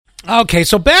Okay,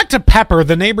 so back to Pepper,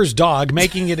 the neighbor's dog,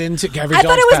 making it into every I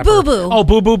thought it was Pepper. Boo Boo. Oh,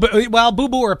 Boo Boo. Well, Boo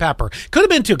Boo or Pepper. Could have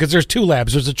been two because there's two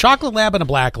labs. There's a chocolate lab and a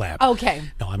black lab. Okay.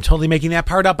 No, I'm totally making that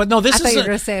part up. But no, this I is thought you were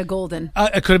going to say a golden.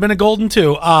 it could have been a golden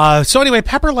too. So anyway,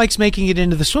 Pepper likes making it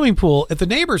into the swimming pool at the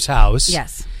neighbor's house.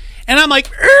 Yes. And I'm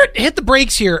like, hit the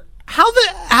brakes here. How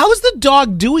is the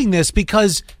dog doing this?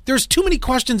 Because there's too many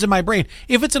questions in my brain.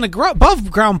 If it's an above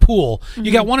ground pool,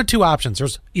 you got one or two options.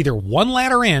 There's either one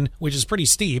ladder in, which is pretty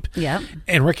steep,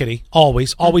 and rickety,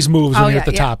 always moves when you're at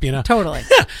the top, you know, totally.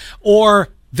 Or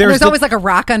there's always like a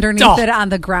rock underneath it on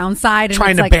the ground side, and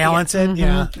trying to like, balance it.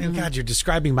 Yeah, God, you're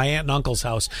describing my aunt and uncle's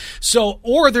house. So,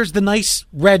 or there's the nice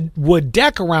red wood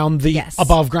deck around the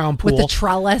above ground pool with the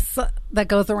trellis that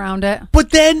goes around it.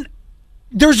 But then.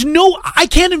 I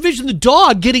can't envision the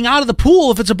dog getting out of the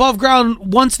pool if it's above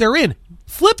ground once they're in.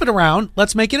 Flip it around.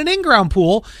 Let's make it an in-ground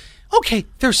pool. Okay,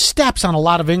 there's steps on a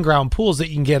lot of in-ground pools that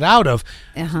you can get out of.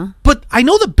 But I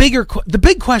know the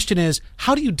big question is,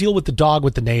 how do you deal with the dog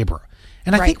with the neighbor?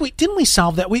 And I think didn't we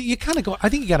solve that? You kind of go, I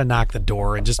think you got to knock the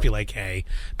door and just be like, hey,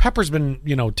 Pepper's been,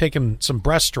 taking some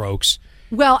breaststrokes.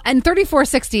 Well, and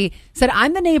 3460 said,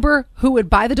 I'm the neighbor who would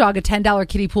buy the dog a $10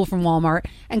 kiddie pool from Walmart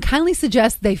and kindly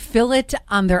suggest they fill it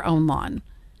on their own lawn.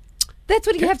 That's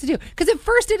what you have to do. Because at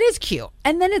first it is cute.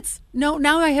 And then it's, no,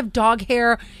 now I have dog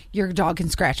hair. Your dog can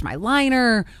scratch my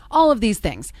liner. All of these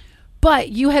things. But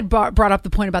you had brought up the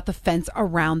point about the fence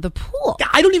around the pool.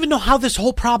 I don't even know how this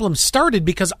whole problem started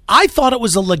because I thought it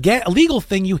was a legal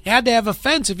thing. You had to have a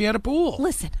fence if you had a pool.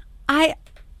 Listen, I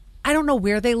don't know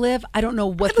where they live. I don't know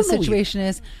what the situation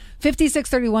is.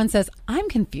 5631 says, I'm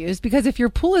confused because if your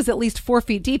pool is at least 4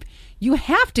 feet deep, you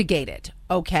have to gate it.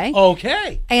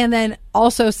 Okay. And then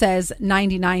also says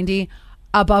 9090,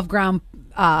 above ground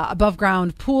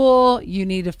pool, you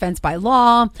need a fence by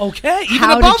law. Okay,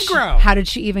 even above ground. How did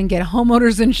she even get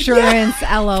homeowners insurance?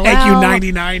 LOL. Thank you,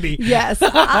 9090. Yes.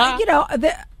 I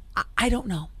don't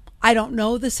know. I don't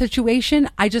know the situation.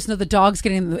 I just know the dog's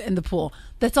getting in the pool.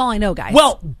 That's all I know, guys.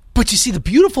 Well, but you see, the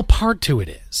beautiful part to it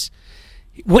is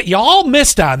what y'all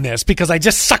missed on this because I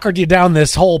just suckered you down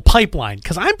this whole pipeline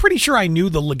because I'm pretty sure I knew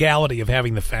the legality of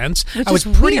having the fence. I was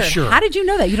pretty sure. How did you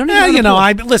know that? You don't even know.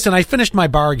 I finished my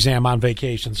bar exam on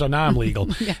vacation, so now I'm legal.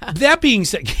 That being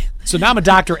said, so now I'm a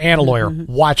doctor and a lawyer.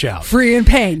 Watch out. Free in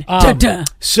pain.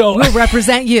 So we'll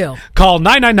represent you. Call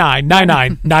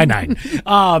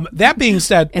 999-9999. That being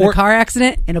said, in a car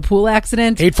accident, in a pool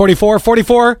accident,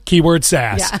 844-44, keyword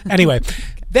sass. Anyway.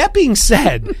 That being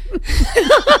said,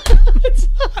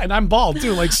 and I'm bald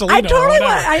too, like Selena. I totally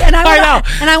want, I know,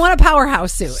 and I want a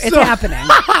powerhouse suit. It's happening.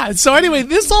 So anyway,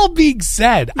 this all being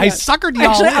said, I suckered you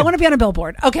all in. I want to be on a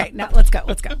billboard. Okay, now let's go.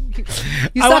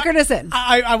 You suckered us in.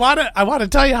 I want to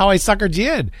tell you how I suckered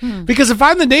you in because if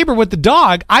I'm the neighbor with the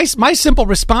dog, my simple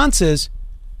response is,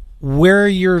 where are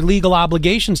your legal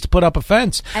obligations to put up a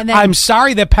fence? And then, I'm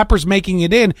sorry that Pepper's making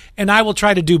it in, and I will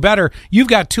try to do better. You've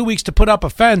got 2 weeks to put up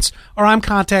a fence, or I'm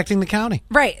contacting the county.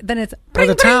 Right. Then it's or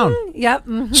the town. Yep.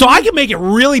 So I can make it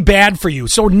really bad for you.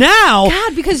 So now,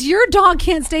 God, because your dog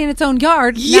can't stay in its own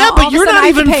yard. Yeah, but you're not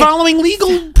even following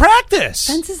legal practice.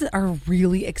 Fences are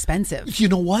really expensive. You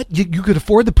know what? You could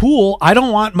afford the pool. I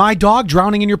don't want my dog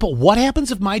drowning in your pool. What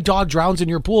happens if my dog drowns in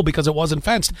your pool because it wasn't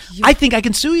fenced? I think I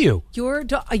can sue you. Your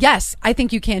dog. Yes, I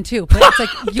think you can too. But it's like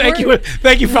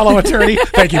thank you, fellow attorney.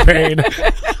 Thank you, Payne.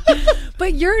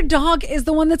 But your dog is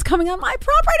the one that's coming on my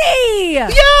property.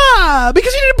 Yeah,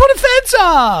 because you didn't put a fence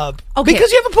up. Okay.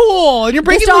 Because you have a pool and you're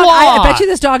breaking the law. I bet you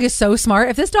this dog is so smart.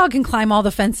 If this dog can climb all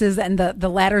the fences and the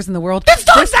ladders in the world. This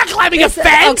dog's not climbing a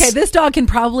fence. Okay, this dog can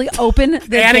probably open the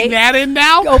gate. Adding that in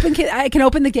now? I can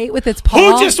open the gate with its paw.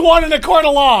 Who just won in a court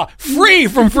of law? Free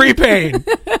from free pain.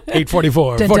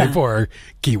 844-44,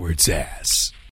 keyword sass.